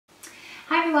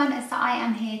Hi everyone, so I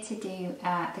am here to do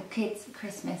the kids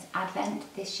Christmas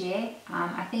Advent this year.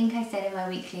 I think I said in my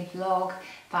weekly vlog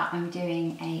that I'm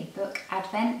doing a book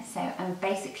Advent, so I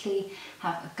basically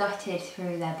have gutted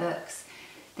through their books.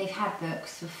 They've had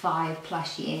books for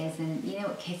 5+ years, and you know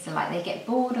what kids are like, they get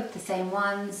bored of the same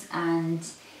ones, and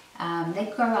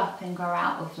they grow up and grow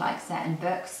out of like certain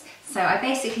books. So I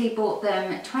basically bought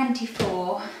them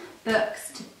 24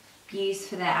 books to use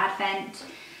for their Advent.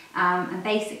 And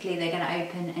basically they're going to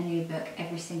open a new book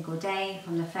every single day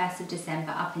from the 1st of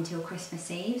December up until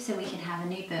Christmas Eve, so we can have a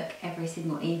new book every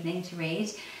single evening to read.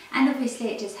 And obviously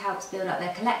it just helps build up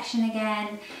their collection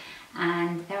again,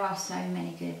 and there are so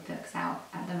many good books out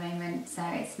at the moment, so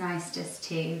it's nice just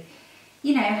to,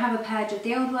 you know, have a purge of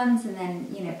the old ones and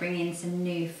then, you know, bring in some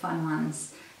new fun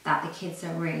ones that the kids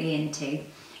are really into.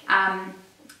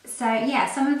 So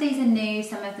yeah, some of these are new,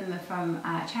 some of them are from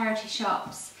charity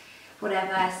shops,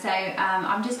 whatever. So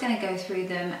I'm just going to go through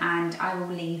them, and I will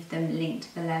leave them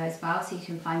linked below as well so you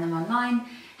can find them online.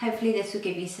 Hopefully this will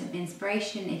give you some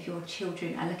inspiration if your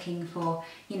children are looking for,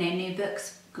 you know, new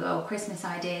books or Christmas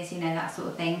ideas, you know, that sort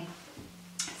of thing.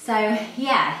 So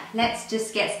yeah, let's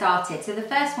just get started. So the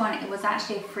first one, it was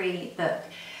actually a free book.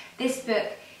 This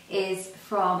book is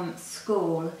from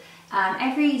school.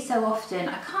 Every so often,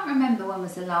 I can't remember when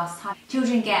was the last time,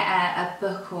 children get a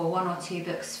book or 1 or 2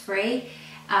 books free.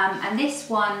 And this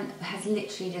one has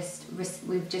literally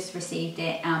we've just received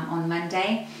it on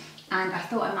Monday, and I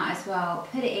thought I might as well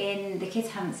put it in. The kids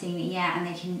haven't seen it yet and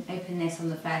they can open this on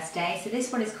the first day. So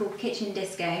this one is called Kitchen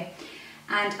Disco,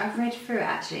 and I've read through it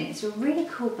actually. It's a really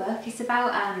cool book. It's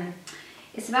about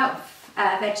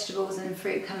vegetables and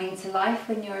fruit coming to life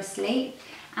when you're asleep,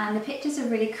 and the pictures are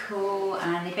really cool,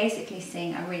 and they basically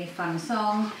sing a really fun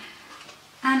song,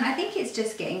 and I think it's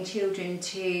just getting children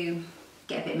to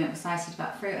get a bit more excited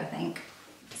about fruit, I think.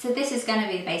 So this is going to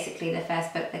be basically the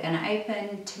first book they're going to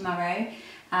open tomorrow.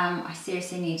 I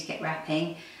seriously need to get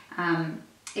wrapping.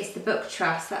 It's the Book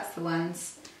Trust, that's the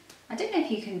ones. I don't know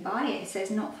if you can buy it. It says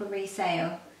not for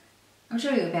resale. I'm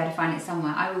sure you'll be able to find it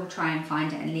somewhere. I will try and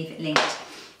find it and leave it linked.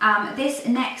 This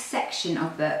next section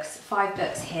of books, 5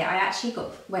 books here, I actually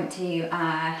went to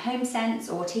Home Sense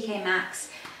or TK Maxx.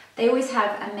 They always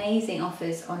have amazing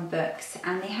offers on books,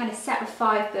 and they had a set of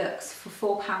 5 books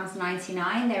for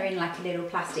 £4.99. They're in like a little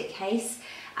plastic case,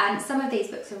 and some of these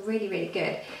books are really, really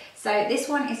good. So this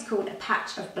one is called A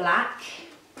Patch of Black.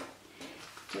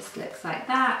 Just looks like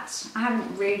that. I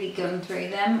haven't really gone through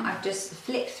them. I've just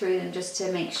flicked through them just to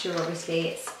make sure, obviously,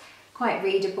 it's quite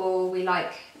readable. We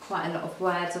like quite a lot of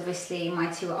words, obviously. My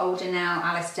 2 are older now.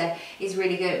 Alistair is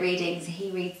really good at reading, so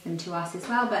he reads them to us as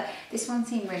well, but this one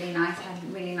seemed really nice,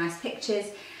 had really nice pictures.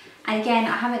 And again,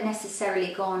 I haven't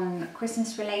necessarily gone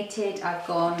Christmas related, I've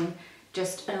gone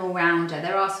just an all-rounder.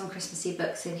 There are some Christmassy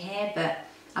books in here, but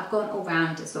I've gone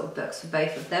all-rounder sort of books for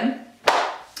both of them.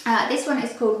 This one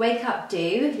is called Wake Up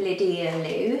Do, Lydia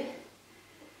Lou,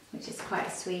 which is quite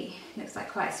a sweet, looks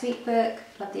like quite a sweet book.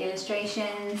 Love the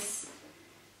illustrations.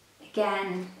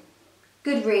 Again,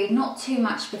 good read, not too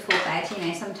much before bed. You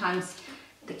know, sometimes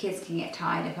the kids can get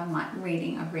tired if I'm like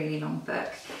reading a really long book.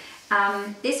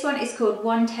 This one is called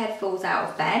One Ted Falls Out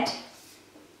of Bed.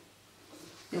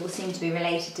 It all seem to be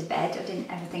related to bed. I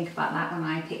didn't ever think about that when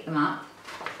I picked them up.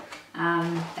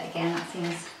 But again, that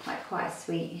seems like quite a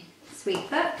sweet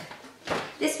book.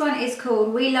 This one is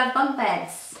called We Love Bunk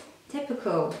Beds.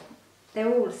 Typical. They're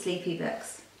all sleepy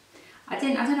books. I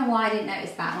don't know why I didn't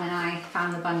notice that when I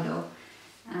found the bundle.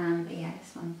 But yeah,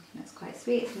 this one looks quite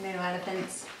sweet. Some little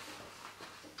elephants.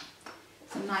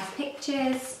 Some nice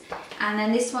pictures. And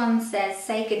then this one says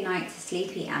Say Goodnight to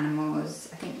Sleepy Animals.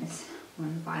 I think this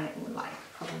one Violet will like,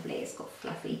 probably. It's got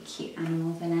fluffy, cute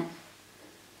animals in it.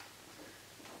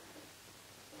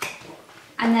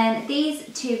 And then these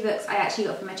 2 books I actually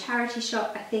got from a charity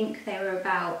shop. I think they were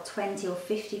about 20 or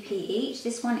 50p each.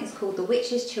 This one is called The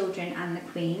Witch's Children and the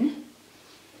Queen.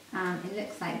 It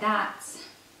looks like that.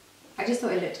 I just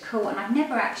thought it looked cool, and I've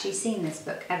never actually seen this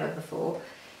book ever before.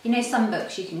 You know, some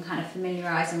books you can kind of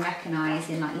familiarise and recognise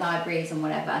in like libraries and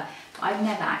whatever, but I've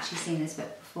never actually seen this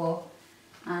book before.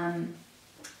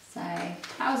 So that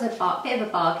was a bit of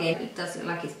a bargain. It does look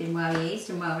like it's been well used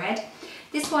and well read.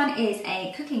 This one is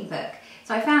a cooking book.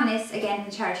 So I found this again in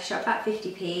the charity shop, about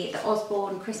 50p, the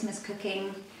Osborne Christmas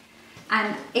Cooking.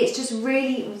 And it's just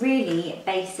really, really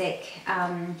basic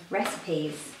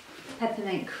recipes.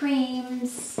 Peppermint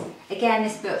creams. Again,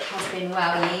 this book has been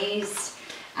well used.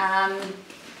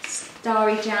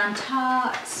 Starry jam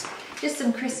tart. Just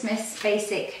some Christmas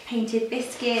basic painted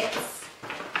biscuits.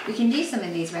 We can do some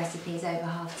of these recipes over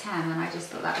half term, and I just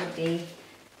thought that would be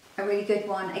a really good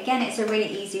one. Again, it's a really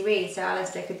easy read, so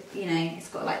Alistair could, you know, it's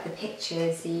got like the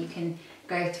pictures so you can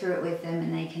go through it with them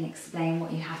and they can explain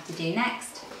what you have to do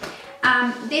next.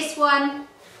 This one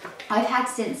I've had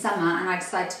since summer and I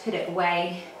decided to put it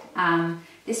away.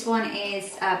 This one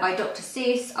is by Dr.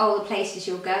 Seuss, All the Places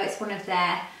You'll Go. It's one of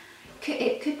their,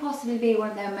 it could possibly be one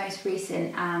of their most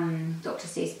recent Dr.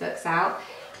 Seuss books out.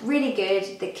 Really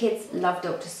good. The kids love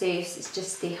Dr. Seuss. It's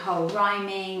just the whole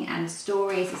rhyming and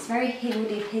stories. It's very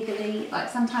higgledy-piggledy. Like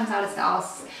sometimes Alistair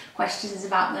asks questions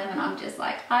about them and I'm just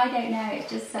like, I don't know.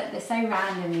 It's just so, they're so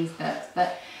random, these books.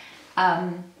 But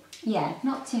yeah,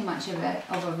 not too much of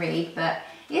a read, but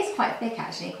it is quite thick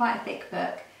actually, quite a thick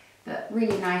book, but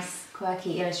really nice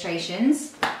quirky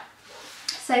illustrations.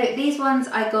 So these ones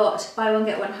I got buy one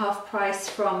get one half price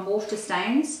from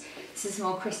Waterstones. This is a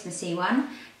more Christmassy one.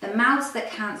 The Mouse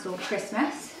That Cancelled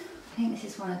Christmas. I think this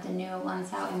is one of the newer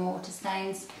ones out in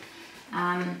Waterstones.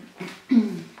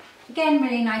 Again,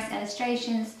 really nice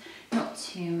illustrations, not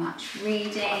too much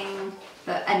reading,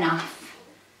 but enough.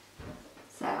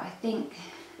 So I think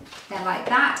they're like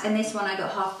that. And this one I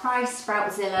got half price,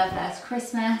 Sproutzilla vs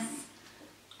Christmas.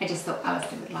 I just thought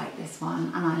Alistair would like this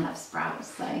one, and I love Sprouts,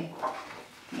 so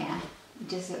yeah, it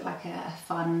just looked like a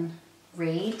fun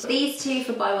read. These two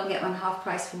for buy one get one half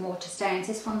price from Waterstones.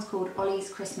 This one's called Ollie's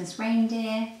Christmas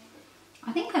Reindeer.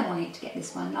 I think I wanted to get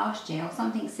this one last year or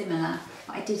something similar,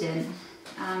 but I didn't.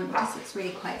 It just looks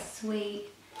really quite a sweet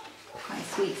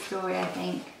story, I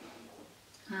think.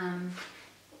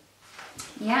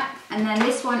 Yeah, and then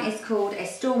this one is called A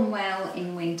Storm Whale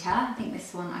in Winter. I think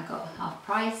this one I got half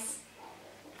price.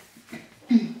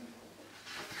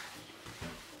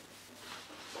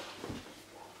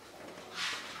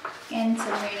 Again,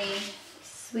 some really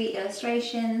sweet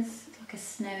illustrations, like a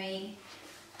snowy,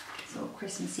 sort of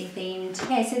Christmassy themed.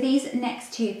 Okay, so these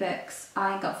next two books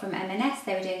I got from M&S.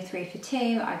 They were doing 3 for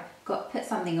 2. I put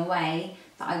something away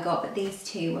that I got, but these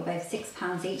two were both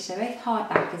 £6 each. They're both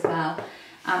hardback as well.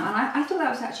 And I thought that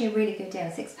was actually a really good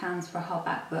deal, £6 for a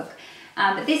hardback book.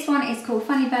 But this one is called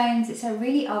Funny Bones. It's a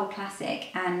really old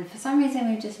classic, and for some reason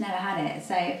we've just never had it.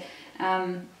 So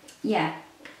yeah,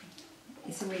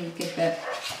 it's a really good book.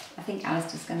 I think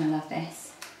Alistair's going to love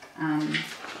this.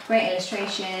 Great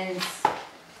illustrations,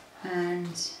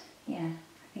 and yeah,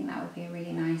 I think that would be a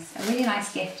really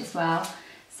nice gift as well.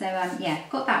 So yeah,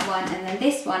 got that one, and then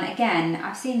this one again,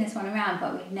 I've seen this one around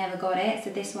but we've never got it. So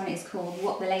this one is called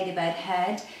What the Ladybird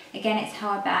Heard. Again, it's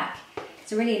hardback.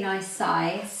 It's a really nice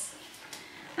size,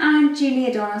 and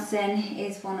Julia Donaldson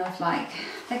is one of like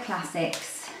the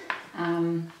classics.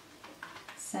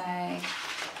 So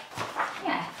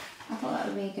yeah, I thought that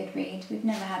would be a good read. We've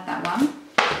never had that one.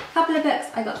 A couple of books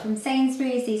I got from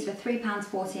Sainsbury's. These were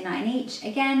 £3.49 each.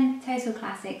 Again, total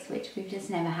classics, which we've just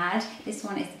never had. This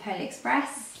one is the Polar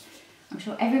Express. I'm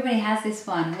sure everybody has this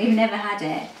one. We've never had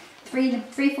it.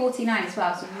 £3.49 as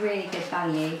well, so really good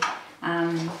value.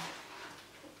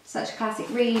 Such a classic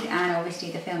read, and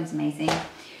obviously the film's amazing.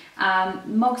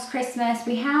 Mog's Christmas.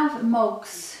 We have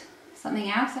Mog's something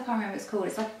else. I can't remember what it's called.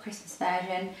 It's like a Christmas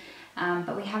version.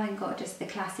 But we haven't got just the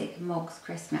classic Mog's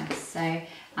Christmas. So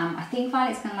I think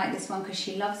Violet's going to like this one because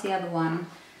she loves the other one.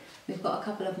 We've got a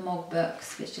couple of Mog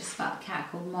books, which is just about a cat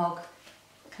called Mog.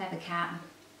 Clever cat.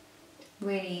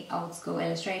 Really old school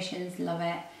illustrations, love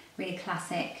it. Really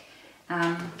classic.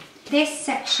 This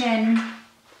section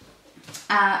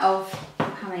of,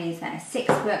 how many is there? 6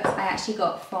 books I actually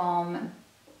got from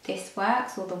This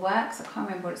Works, or The Works. I can't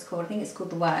remember what it's called. I think it's called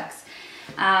The Works.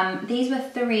 These were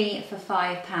 3 for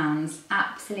 £5,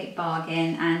 absolute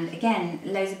bargain, and again,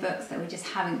 loads of books that we just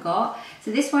haven't got. So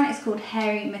this one is called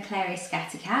Harry McClary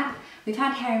Scattercat. We've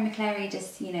had Harry McClary,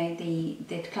 just, you know, the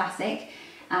classic,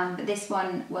 but this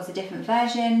one was a different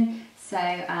version, so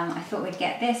I thought we'd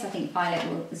get this. I think Violet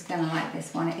is going to like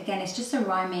this one. Again, it's just a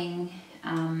rhyming,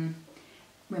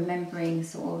 remembering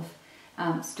sort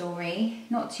of story,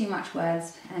 not too much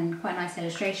words, and quite nice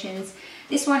illustrations.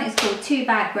 This one is called Two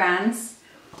Bad Grands.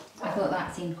 I thought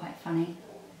that seemed quite funny,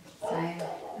 so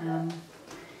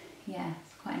yeah,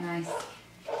 it's quite a nice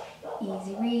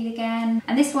easy read again.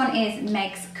 And this one is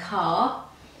Meg's Car.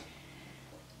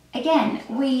 Again,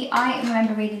 I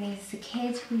remember reading these as a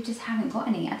kid. We just haven't got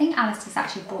any. I think Alistair's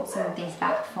actually brought some of these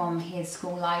back from his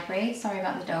school library. Sorry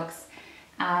about the dogs.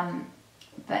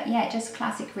 But yeah, just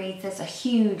classic reads. There's a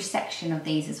huge section of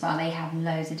these as well. They have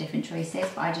loads of different choices,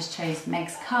 but I just chose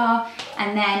Meg's Car.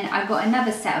 And then I got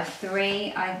another set of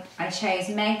 3. I chose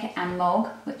Meg and Mog,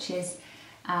 which is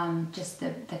just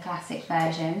the classic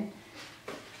version.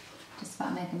 Just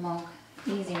about Meg and Mog.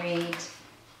 Easy read.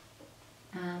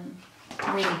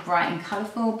 Really bright and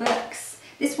colourful books.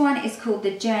 This one is called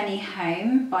The Journey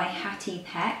Home by Hattie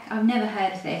Peck. I've never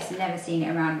heard of this, never seen it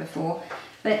around before,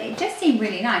 but it just seemed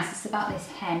really nice. It's about this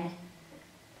hen.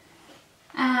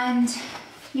 And,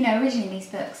 you know, originally these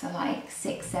books are like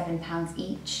 £6–7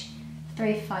 each.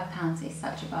 £3 for £5 is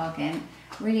such a bargain.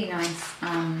 Really nice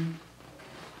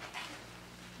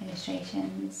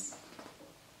illustrations.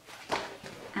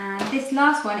 And this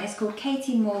last one is called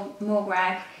Katie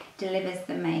Morag Delivers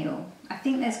the Mail. I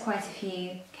think there's quite a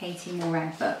few Katie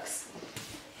Morag books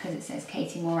because it says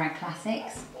Katie Morag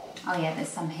Classics. Oh yeah, there's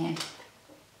some here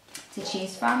to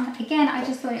choose from. Again, I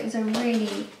just thought it was a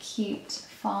really cute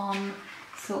farm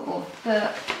sort of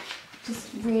book. Just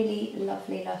really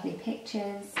lovely, lovely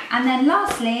pictures. And then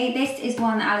lastly, this is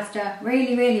one Alistair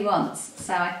really, really wants.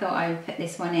 So I thought I would put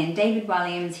this one in. David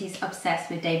Walliams, he's obsessed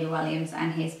with David Walliams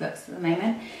and his books at the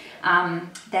moment.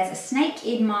 There's a Snake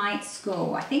in My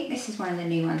School. I think this is one of the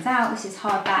new ones out. This is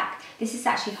hardback. This is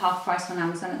actually half price on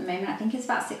Amazon at the moment. I think it's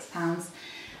about £6.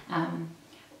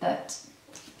 But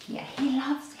yeah, he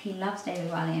loves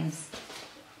David Walliams.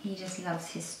 He just loves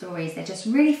his stories. They're just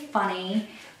really funny,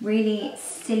 really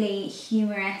silly,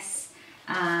 humorous,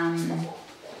 you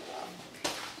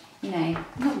know,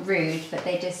 not rude, but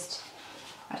they just,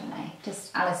 I don't know,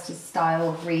 just Alistair's style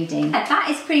of reading. That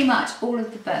is pretty much all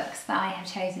of the books that I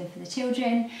have chosen for the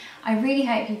children. I really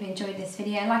hope you've enjoyed this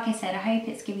video. Like I said, I hope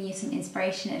it's given you some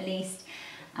inspiration at least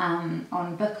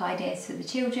on book ideas for the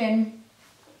children,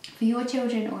 for your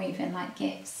children, or even like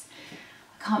gifts.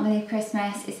 I can't believe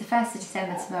Christmas. It's the 1st of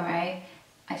December tomorrow.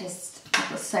 I've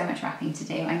got so much wrapping to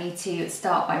do. I need to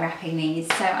start by wrapping these.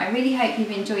 So I really hope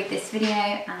you've enjoyed this video,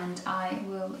 and I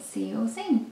will see you all soon.